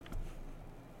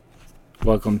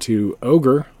Welcome to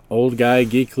OGGR, Old Guy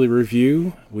Geekly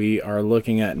Review. We are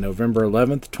looking at November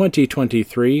 11th,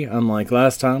 2023. Unlike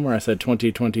last time where I said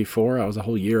 2024, I was a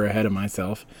whole year ahead of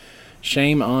myself.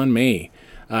 Shame on me.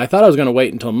 I thought I was going to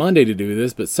wait until Monday to do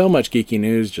this, but so much geeky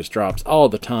news just drops all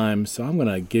the time, so I'm going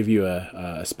to give you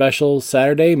a special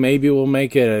Saturday. Maybe we'll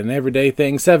make it an everyday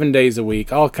thing, 7 days a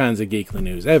week, all kinds of geekly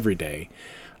news every day.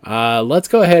 Let's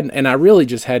go ahead, and I really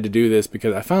just had to do this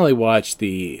because I finally watched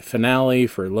the finale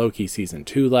for Loki Season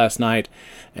 2 last night,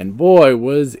 and boy,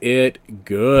 was it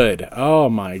good. Oh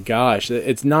my gosh.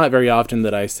 It's not very often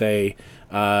that I say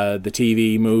the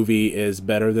TV movie is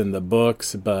better than the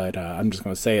books, but I'm just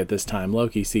going to say it this time.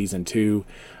 Loki Season 2,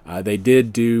 they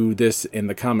did do this in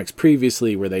the comics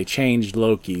previously where they changed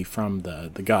Loki from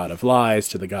the god of lies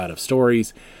to the god of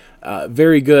stories.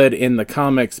 Very good in the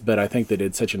comics, but I think they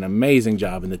did such an amazing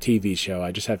job in the TV show.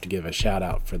 I just have to give a shout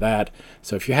out for that.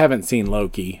 So if you haven't seen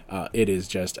Loki, it is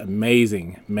just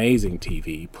amazing, amazing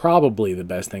TV. Probably the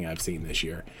best thing I've seen this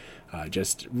year.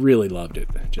 Just really loved it.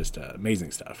 Just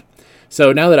amazing stuff.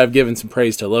 So now that I've given some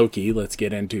praise to Loki, let's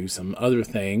get into some other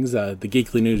things. The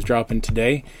Geekly News dropping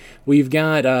today. We've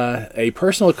got a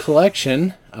personal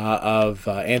collection of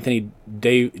Anthony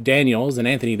Daniels, and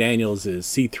Anthony Daniels is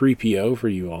C-3PO for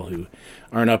you all who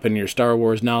aren't up in your Star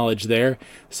Wars knowledge there.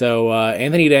 So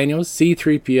Anthony Daniels,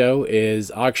 C-3PO,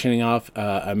 is auctioning off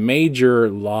a major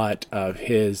lot of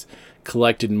his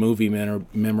collected movie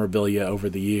memorabilia over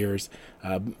the years.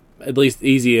 At least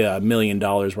easy $1 million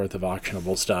worth of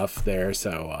auctionable stuff there,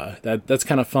 so that's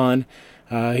kind of fun.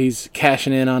 He's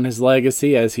cashing in on his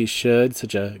legacy, as he should.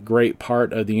 Such a great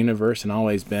part of the universe, and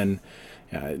always been.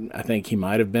 I think he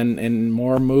might have been in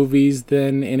more movies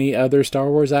than any other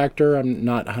Star Wars actor. I'm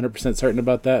not 100% certain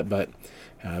about that, but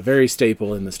very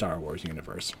staple in the Star Wars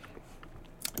universe.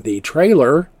 The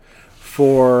trailer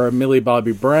for Millie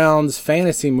Bobby Brown's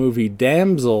fantasy movie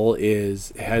Damsel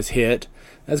has hit.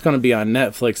 That's going to be on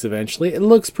Netflix eventually. It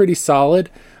looks pretty solid.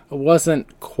 I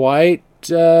wasn't quite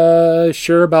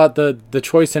sure about the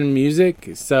choice in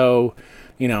music, so,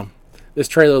 this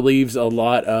trailer leaves a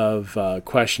lot of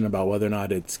question about whether or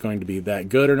not it's going to be that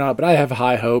good or not, but I have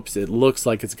high hopes. It looks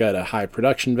like it's got a high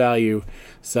production value,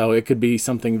 so it could be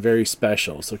something very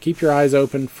special. So keep your eyes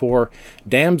open for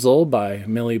Damsel by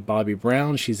Millie Bobby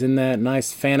Brown. She's in that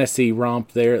nice fantasy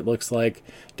romp there, it looks like.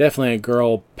 Definitely a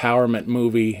girl empowerment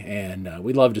movie, and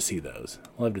we love to see those.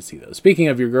 Love to see those. Speaking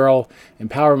of your girl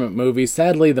empowerment movies,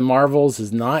 sadly the Marvels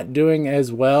is not doing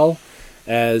as well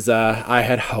as I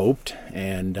had hoped,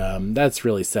 and that's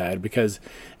really sad because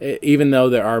even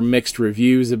though there are mixed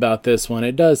reviews about this one,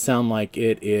 it does sound like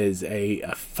it is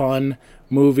a fun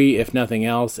movie, if nothing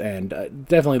else, and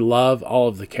definitely love all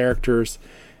of the characters.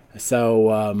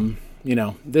 So,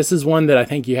 this is one that I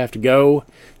think you have to go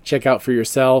check out for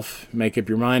yourself, make up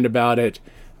your mind about it,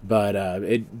 but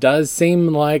it does seem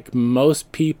like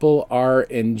most people are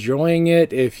enjoying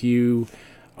it. If you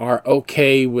are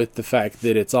okay with the fact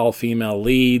that it's all female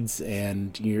leads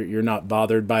and you're not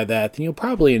bothered by that, then you'll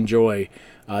probably enjoy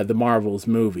the Marvels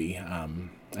movie.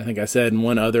 I think I said in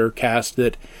one other cast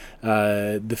that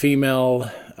the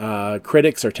female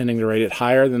critics are tending to rate it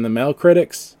higher than the male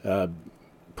critics.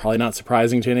 Probably not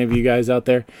surprising to any of you guys out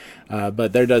there,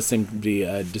 but there does seem to be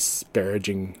a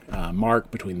disparaging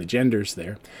mark between the genders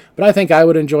there. But I think I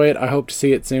would enjoy it. I hope to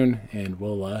see it soon, and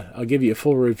I'll give you a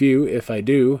full review if I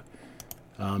do.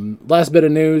 Last bit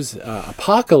of news,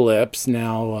 Apocalypse.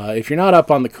 Now, if you're not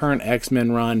up on the current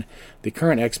X-Men run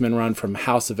from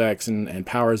House of X and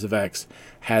Powers of X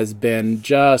has been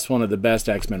just one of the best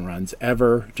X-Men runs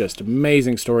ever. Just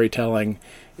amazing storytelling.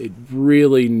 It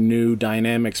really new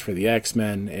dynamics for the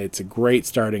X-Men. It's a great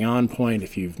starting on point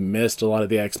if you've missed a lot of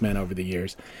the X-Men over the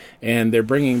years. And they're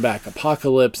bringing back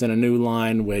Apocalypse in a new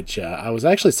line, which I was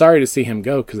actually sorry to see him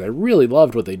go because I really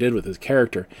loved what they did with his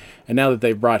character. And now that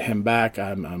they've brought him back,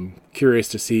 I'm curious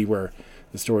to see where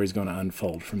the story is going to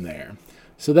unfold from there.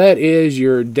 So that is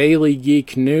your Daily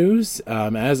Geek News.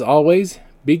 As always,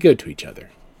 be good to each other.